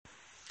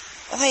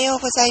おはよう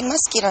ございま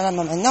す。キララ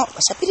ママのお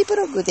しゃべりブ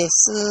ログで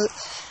す。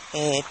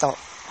夕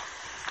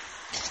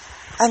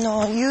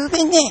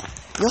べね、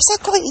よさ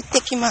こい行っ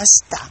てきま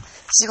した。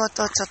仕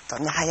事をちょっと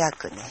ね、早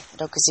くね、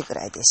6時ぐ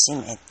らいで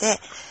閉めて、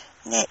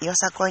ね、よ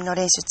さこいの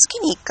練習、月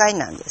に1回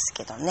なんです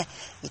けどね、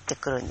行って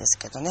くるんです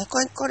けどね、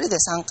これで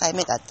3回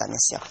目だったんで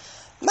すよ。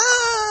まあ、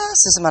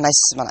進まない。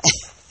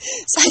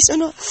最初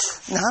の、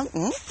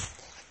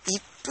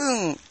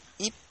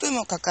1分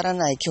もかから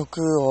ない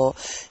曲を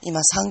今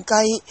3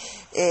回、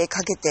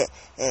かけて、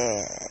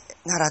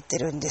習って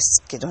るんで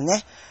すけど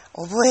ね、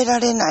覚えら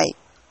れない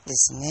で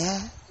す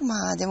ね。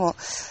まあでも、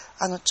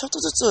ちょっと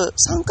ず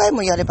つ3回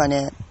もやれば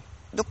ね、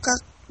どっか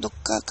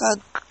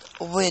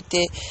覚え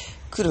て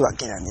くるわ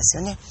けなんです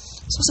よね。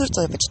そうする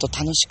とやっぱちょっと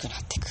楽しくな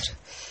ってくる。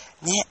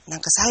ね、なん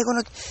か最後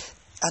の、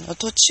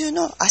途中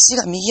の足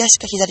が右足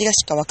か左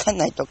足かわかん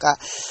ないとか、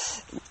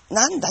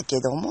なんだけ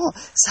ども、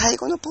最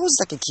後のポーズ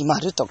だけ決ま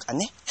るとか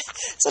ね。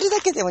それだ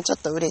けでもちょっ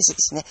と嬉し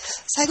いしね。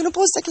最後の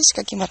ポーズだけし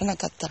か決まらな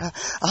かったら、も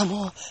うち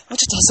ょっとあ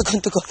そこ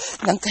のとこ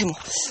何回も、ち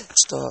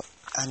ょっ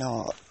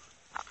と、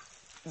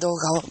動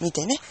画を見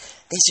てね、練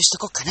習しと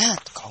こうかな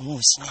とか思う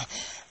しね。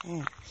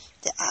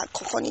で、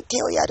ここに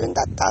手をやるん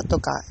だったと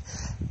か、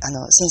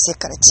先生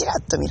からチラ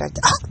ッと見られて、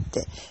っ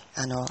て、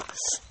な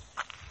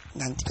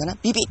んていうかな、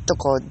ビビッと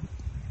こう、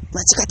間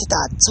違ってた、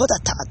そうだ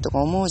ったとか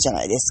思うじゃ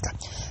ないですか。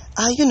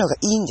ああいうのがい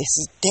いんで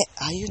すって。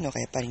ああいうの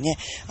がやっぱりね、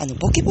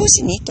ボケ防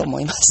止にいいと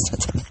思いますの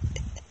でね。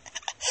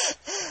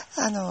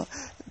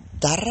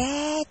だら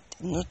ーって、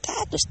ぬた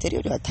ーっとしてる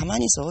よりはたま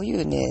にそうい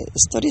うね、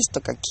ストレス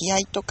とか気合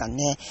とか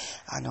ね、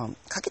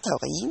かけた方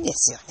がいいんで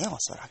すよね、お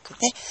そらくね。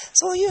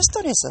そういうス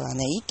トレスは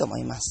ね、いいと思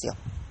いますよ。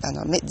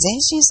前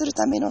進する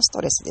ためのス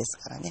トレスです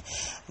からね。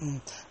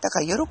だ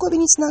から喜び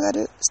につなが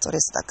るストレ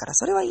スだから、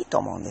それはいいと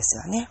思うんです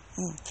よね。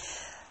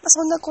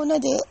そんなこんな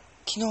で、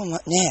昨日も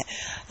ね、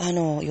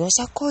よ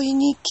さこい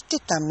に来て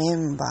たメ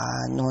ンバ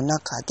ーの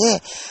中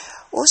で、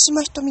大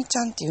島ひとみち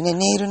ゃんっていうね、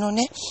ネイルの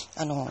ね、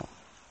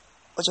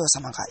お嬢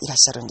様がいらっ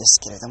しゃるんです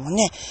けれども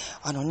ね、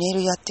ネイ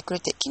ルやってくれ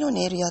て、昨日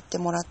ネイルやって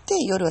もらって、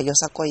夜はよ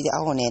さこいで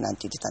会おうね、なん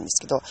て言ってたんで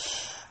すけど、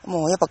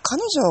もうやっぱ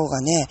彼女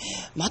がね、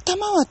また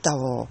まわた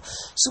を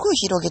すごい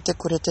広げて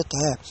くれて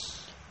て、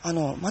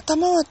また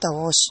まわた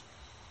を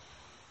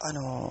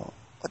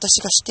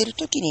私がしてる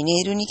時にネ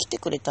イルに来て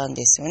くれたん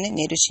ですよね。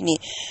ネイルしに、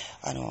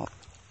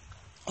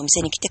お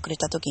店に来てくれ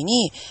た時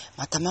に、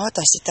またまわ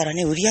たしてたら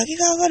ね、売り上げ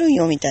が上がるん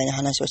よ、みたいな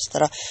話をしてた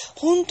ら、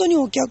本当に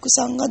お客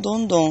さんがど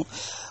んどん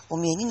お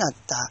見えになっ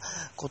た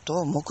こと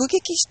を目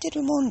撃して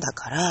るもんだ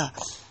から、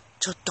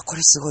ちょっとこ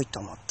れすごいと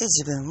思って、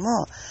自分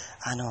も、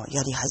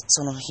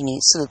その日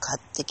にすぐ買っ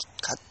て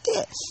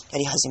や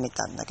り始め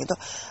たんだけど、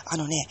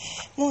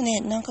もうね、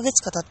何ヶ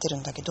月か経ってる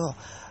んだけど、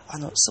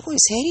すごい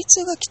生理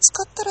痛がきつ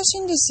かったらしい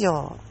んです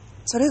よ。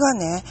それが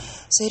ね、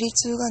生理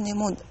痛がね、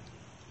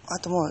あ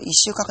ともう1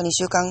週間か2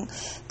週間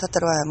経った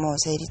らもう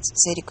生理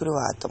来る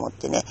わと思っ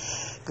てね、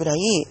ぐらい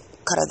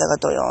体が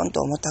ドヨーン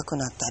と重たく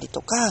なったり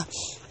とか、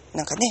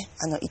なんかね、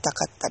痛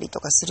かったりと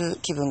かする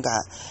気分が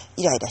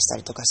イライラした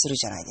りとかする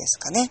じゃないです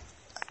かね。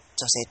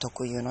女性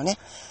特有のね。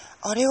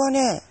あれは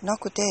ね、な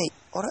くて、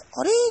あ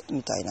れ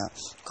みたいな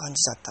感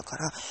じだったか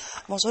ら、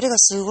もうそれが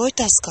すごい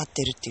助かっ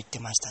てるって言って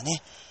ました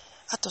ね。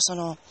あとア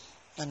ク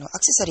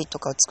セサリーと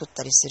かを作っ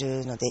たりす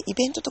るので、イ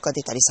ベントとか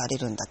出たりされ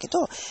るんだけ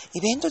ど、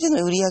イベントで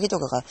の売り上げと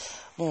かが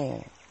も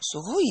うす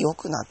ごい良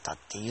くなったっ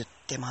て言っ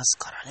てます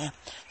からね。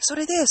そ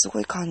れですご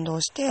い感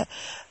動して、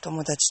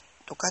友達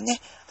とか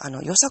ね、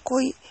よさこ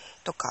い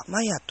とか、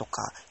マヤと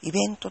か、イ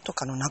ベントと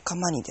かの仲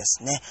間にで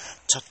すね、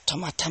ちょっと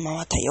またま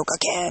わたよか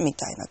けみ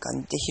たいな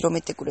感じで広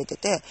めてくれて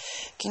て、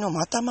昨日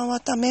またま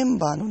わたメン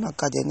バーの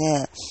中で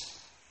ね、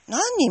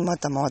何人ま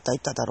たまわたい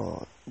ただ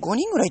ろう。5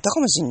人ぐらいいたか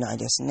もしれない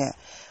ですね。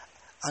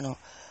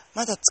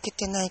まだつけ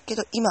てないけ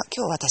ど、今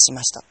日渡し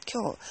ました。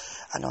今日、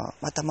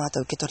また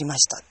受け取りま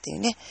したっていう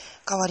ね、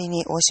代わり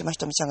に大島ひ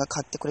とみちゃんが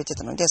買ってくれて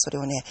たので、それ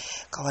をね、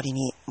代わり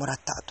にもらっ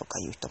たとか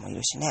いう人もい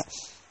るしね。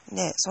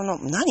で、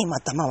何ま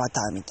た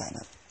みたい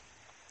な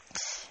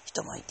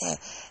人もいて、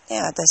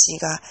で、私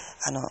が、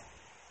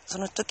そ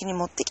の時に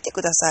持ってきて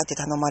くださいって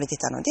頼まれて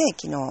たので、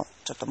昨日ちょ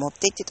っと持っ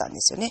て行ってたんで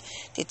すよね。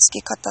で、付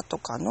け方と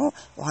かの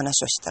お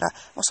話をしたら、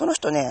もうその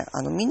人ね、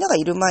みんなが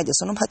いる前で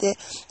その場で、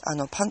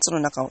パンツの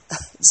中を、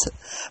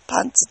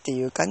パンツって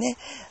いうかね、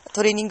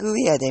トレーニングウ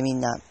ェアでみん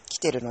な着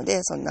てるの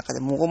で、その中で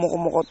もごも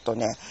ごっと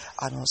ね、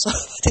その場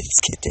で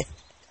つけて、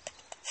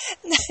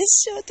何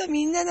しようと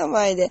みんなの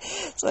前で、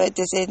そうやっ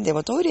てせんで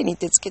もトイレに行っ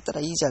てつけたら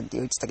いいじゃんって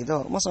言ってたけ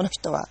ど、もうその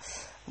人は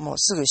もう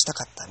すぐした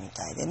かったみ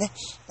たいでね、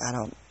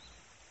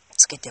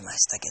つけてま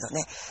したけど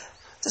ね。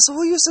そ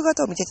ういう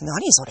姿を見てて、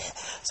何それ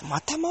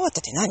また回った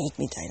って何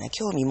みたいな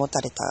興味持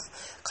たれた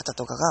方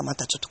とかが、ま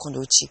たちょっと今度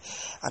うち、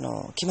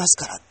来ます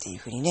からっていう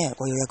ふうにね、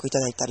ご予約いた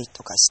だいたり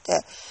とかして、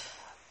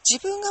自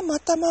分がま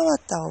た回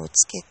ったを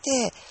つけ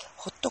て、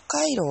ホット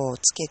カイロを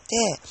つけ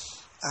て、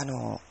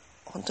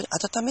本当に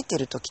温めて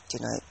る時ってい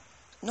うのは、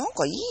なん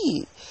かい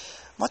い、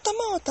また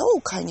また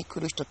を買いに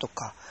来る人と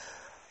か、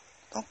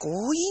なんか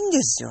多いん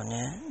ですよ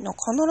ね。必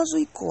ず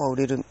1個は売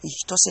れる、1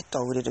セット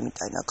は売れるみ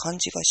たいな感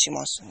じがし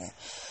ますね。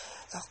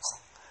なんか、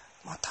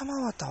またま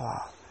わた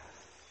は、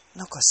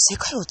なんか世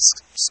界を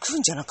救う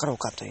んじゃなかろう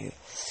かという、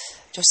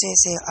女性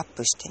性アッ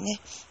プしてね、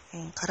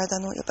体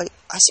のやっぱり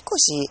足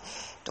腰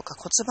とか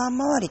骨盤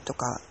周りと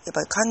か、やっ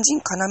ぱり肝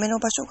心要の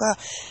場所が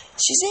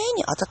自然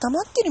に温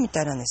まってるみ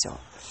たいなんですよ。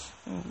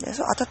で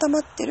そう温ま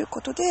ってる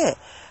ことで、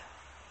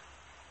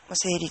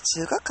生理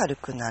痛が軽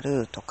くな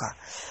るとか、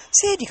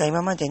生理が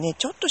今までね、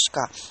ちょっとし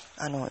か、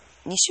2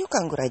週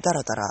間ぐらいだ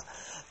らだら、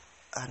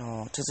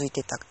続い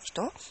てた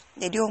人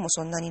で、量も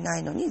そんなにな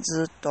いのに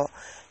ずっと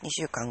2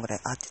週間ぐらい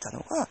会ってた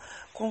のが、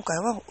今回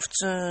は普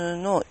通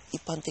の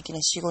一般的な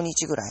4、5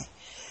日ぐらい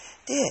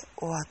で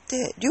終わっ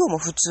て、量も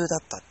普通だっ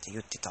たって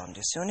言ってたん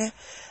ですよね。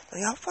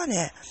やっぱ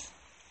ね、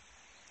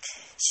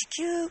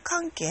子宮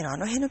関係のあ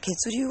の辺の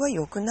血流は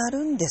良くな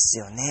るんです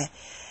よね。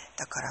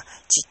だからち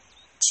っ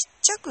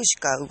ちゃくし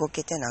か動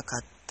けてなか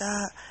った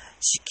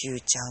子宮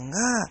ちゃんが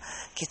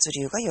血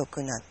流が良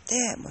くなっ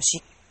て、もう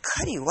しっ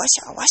かりワ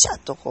シャワシャ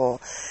とこ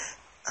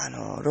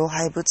う老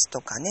廃物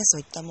とかね、そ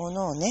ういったも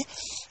のをね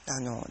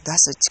出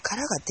す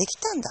力ができ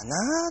たんだ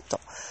なと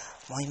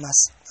思いま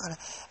す。だから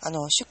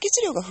出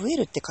血量が増え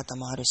るって方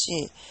もある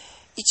し、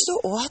一度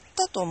終わっ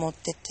たと思っ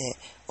て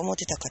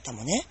た方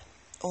もね、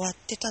終わっ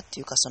てたって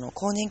いうか、その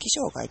更年期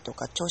障害と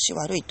か調子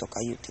悪いとか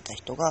言ってた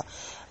人が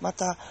ま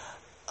た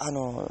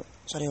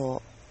それ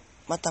を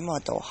また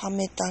をは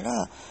めた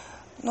ら、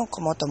なん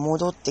かまた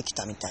戻ってき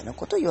たみたいな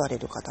ことを言われ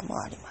る方も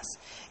あります。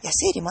いや、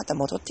生理また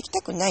戻ってき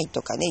たくない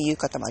とかね、言う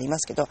方もありま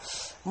すけど、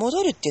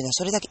戻るっていうのは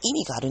それだけ意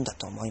味があるんだ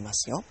と思いま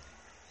すよ。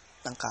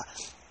なんか、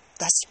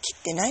出し切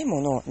ってない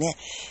ものをね、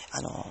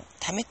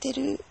溜めて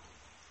る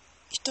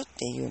人っ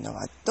ていうの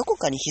は、どこ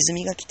かに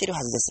歪みが来てる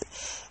はずで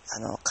す。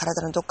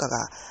体のどっかが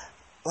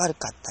悪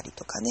かったり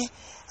とかね、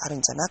ある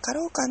んじゃなか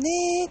ろうか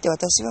ねって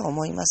私は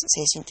思います。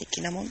精神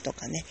的なもんと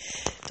かね、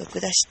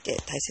毒出しって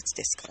大切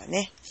ですから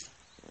ね。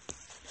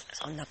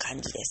そんな感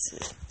じです。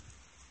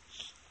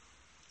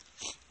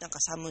なんか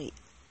寒い。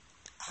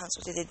半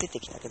袖で出て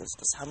きたけど、ちょっ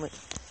と寒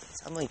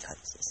い感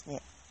じです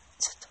ね。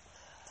ちょっと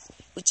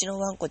うちの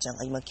ワンコちゃん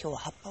が今日は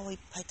葉っぱをいっ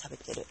ぱい食べ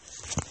てる。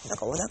なん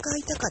かお腹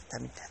痛かった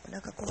みたい。お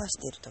腹壊し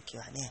ているとき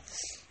はね、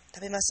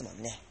食べますも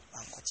んね、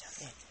ワンコちゃ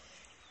んね。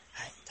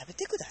はい、食べ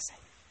てください。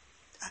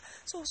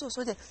そう、そ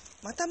れで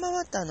また回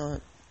ったや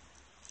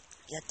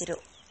ってる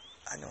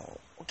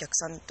お客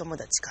さん友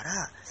達か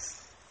ら、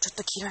ちょっ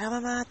とキララ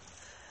ママ、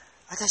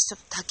私ちょっ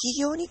と滝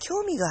行に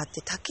興味があっ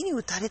て滝に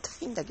打たれた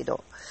いんだけ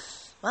ど、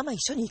ママ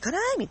一緒に行かな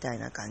いみたい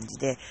な感じ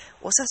で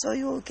お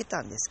誘いを受け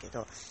たんですけ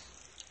ど、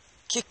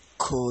結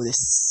構で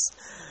す。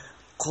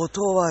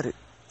断る。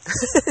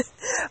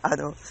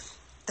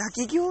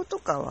滝行と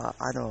かは、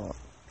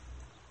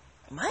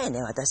前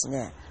ね、私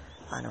ね、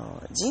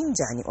神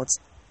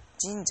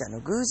社の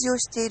宮司を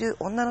している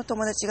女の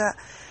友達が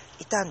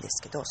いたんで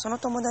すけど、その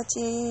友達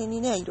に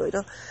ね、いろい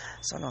ろ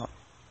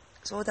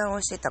相談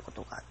をしてたこ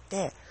とがあっ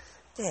て、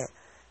で、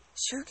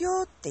修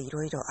行ってい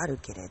ろいろある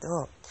けれ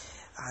ど、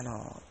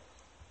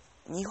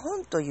日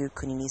本という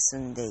国に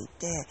住んでい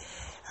て、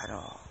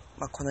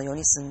この世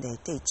に住んでい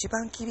て一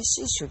番厳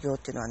しい修行っ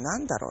ていうのは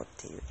何だろうっ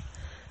ていう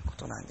こ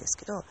となんです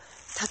けど、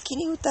滝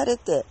に打たれ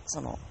て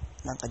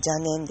なんか邪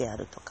念であ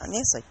るとかね、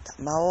そういった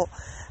魔を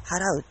払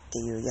うって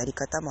いうやり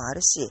方もあ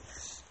るし、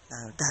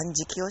断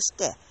食をし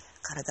て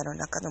体の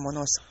中のも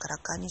のをすっから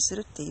かんにす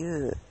るってい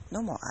う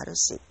のもある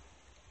し、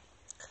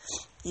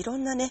いろ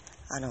んなね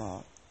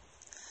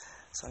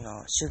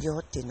修行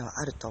っていうのは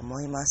あると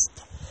思いますっ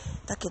て。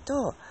だけ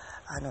ど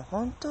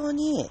本当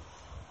に、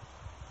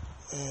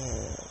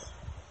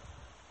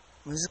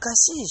難し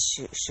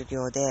い修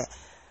行で、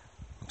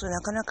本当に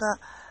なかなか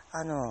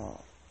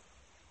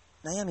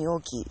悩み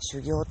大きい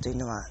修行という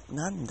のは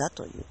何だ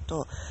という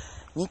と、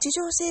日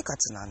常生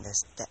活なんで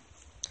すって。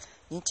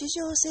日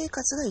常生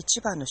活が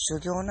一番の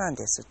修行なん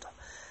ですと。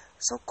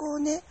そこを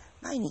ね、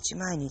毎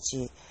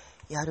日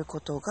やるこ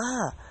と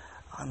が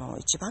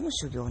一番の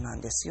修行なん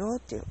ですよ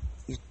って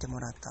言っても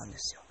らったんで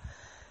すよ。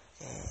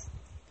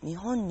日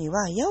本に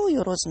は八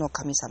百万の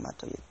神様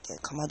といって、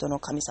かまどの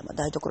神様、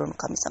台所の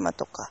神様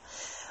とか、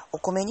お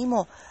米に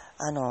も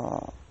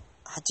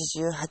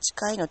88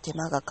回の手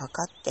間がか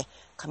かって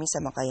神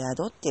様が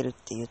宿ってるっ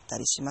て言った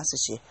りします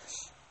し、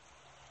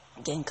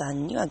玄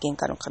関には玄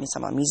関の神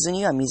様、水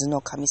には水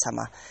の神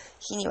様、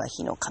火には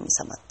火の神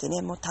様って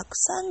ね、もうたく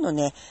さんの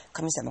ね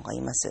神様が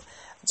います。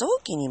臓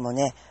器にも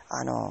ね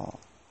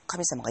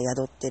神様が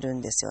宿ってる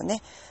んですよ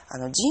ね。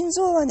腎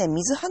臓はね、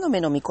水葉の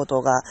目の御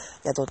事が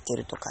宿って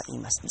るとか言い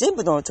ます。全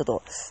部のちょっ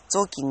と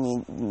臓器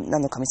に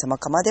何の神様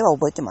かまでは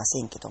覚えてま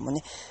せんけども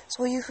ね、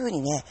そういう風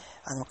にね、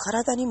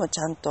体にもち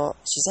ゃんと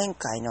自然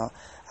界の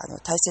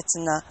大切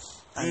な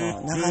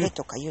流れ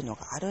とかいうの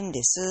があるん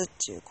ですっ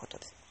ていうこと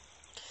で。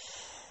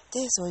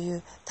で、そうい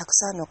うたく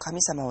さんの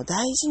神様を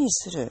大事に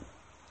する。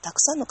たく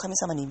さんの神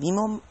様に見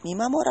守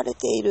られ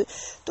ている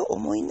と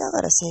思いな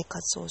がら生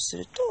活をす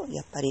ると、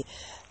やっぱり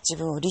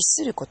自分を律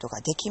すること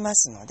ができま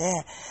すので、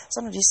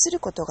その律する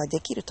ことがで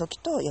きる時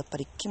と、やっぱ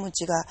り気持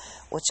ちが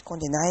落ち込ん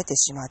で萎えて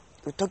しま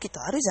う時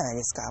とあるじゃない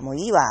ですか。もう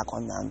いいわこ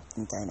んなん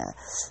みたいな、や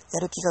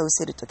る気が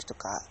失せる時と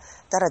か、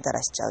ダラダ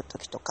ラしちゃう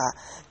時とか、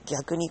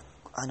逆に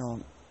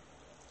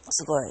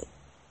すごい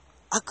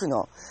悪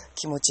の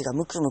気持ちが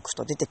ムクムク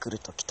と出てくる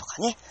時と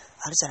かね、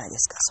あるじゃないで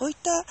すか。そういっ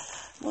た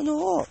もの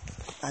を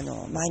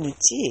毎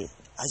日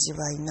味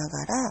わいな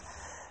がら、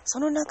そ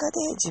の中で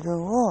自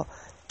分を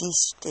律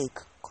してい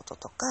くこと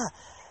とか、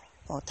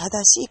もう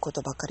正しいこ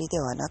とばかりで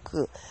はな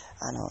く、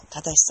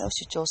正しさを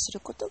主張する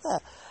こと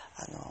が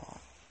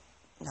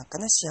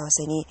幸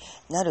せに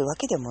なるわ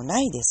けでも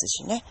ないです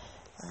しね。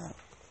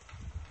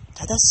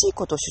正しい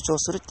ことを主張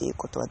するっていう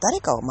ことは、誰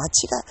かの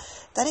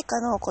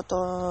こ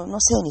との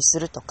せいにす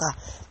るとか、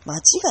間違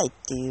いっ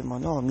ていうも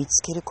のを見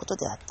つけること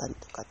であったり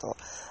とかと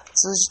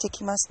通じて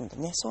きますので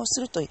ね、そう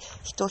すると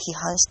人を批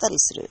判したり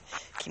する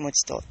気持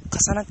ちと重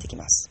なってき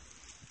ます。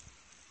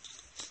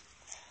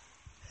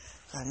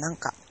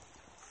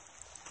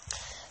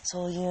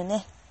そういう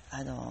ね、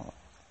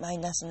マイ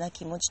ナスな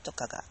気持ちと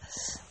かが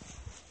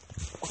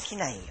起き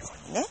ないよ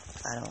うにね、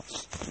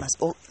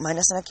マイ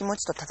ナスな気持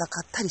ちと戦っ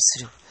たりす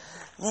る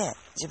ね、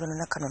自分の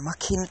中の負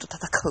け犬と戦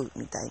う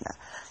みたい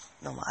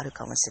なのもある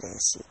かもしれん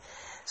し、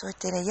そうやっ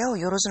てね、矢を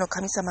よろずの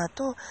神様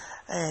と、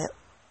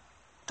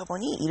共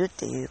にいるっ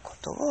ていうこ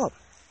とを、が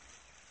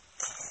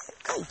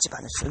一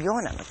番の修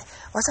行なので、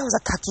わざわざ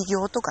滝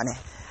行とかね、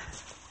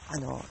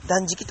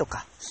断食と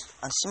か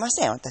しま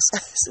せん、私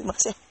すいま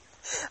せん。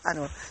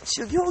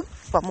修行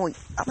はもう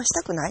あんまし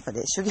たくないの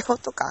で、修行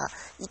とか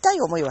痛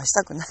い思いはし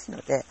たくない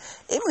ので、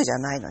 M じゃ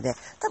ないので、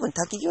多分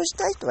滝行し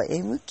たい人は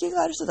M 系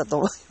がある人だと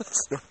思いま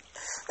すよ。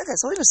だから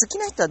そういうの好き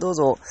な人はどう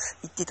ぞ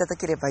言っていただ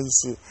ければいい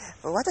し、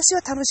私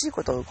は楽しい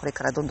ことをこれ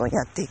からどんどん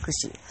やっていく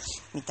し、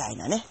みたい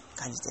なね、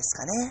感じです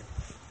かね。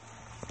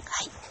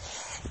はい。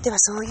では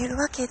そういう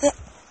わけで、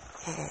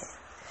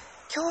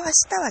今日明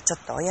日はちょっ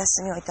とお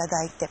休みをいた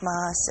だいて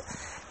ます。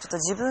ちょっと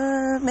自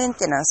分メン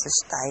テナンス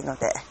したいの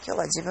で、今日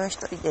は自分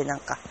一人でやっ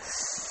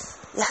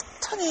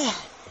とね、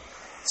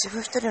自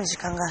分一人の時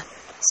間が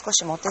少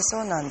し持て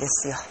そうなんで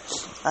すよ。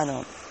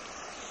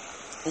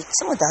い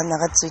つも旦那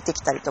がついて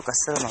きたりとか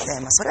するので、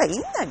それはいい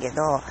んだけ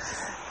ど、もう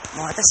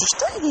私一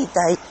人でい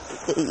たいっ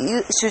てい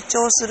う主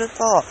張すると、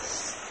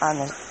住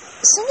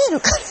める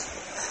か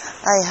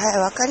ら、はいはい、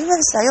わかりま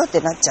したよって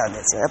なっちゃうん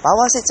ですよ。やっぱ合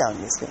わせちゃう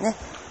んですよね。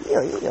いい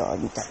よいいよ、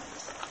みたいな。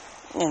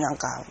ね、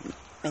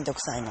めんどく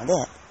さいので、も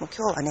う今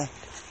日はね、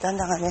旦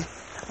那がね、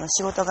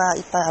仕事がい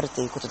っぱいある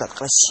ということだか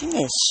ら、し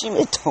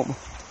めと思う。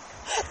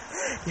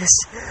よ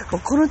し、も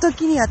うこの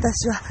時に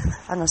私は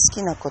好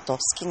きなこと、好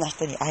きな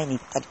人に会いに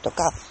行ったりと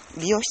か、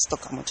美容室と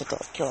かもちょっと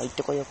今日は行っ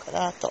てこようか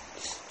なと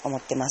思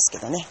ってますけ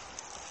どね。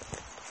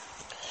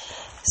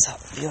そう、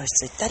美容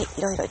室行ったり、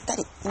いろいろ行った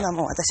り、今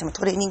もう私も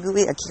トレーニングウ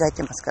ェア着替え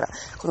てますから、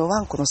このワ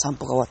ンコの散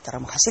歩が終わったら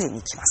もう走りに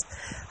行きます。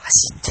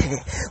走っ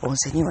て温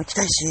泉にも行き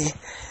たいし、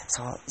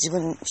そう、自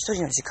分一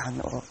人の時間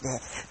で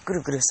ぐ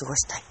るぐる過ご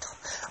したい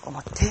と思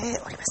って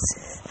おります。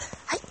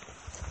はい。で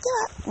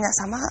は皆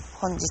様、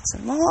本日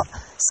も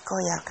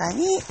健やか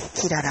に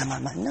キララマ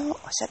マの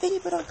おしゃべり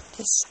ブログ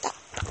でした。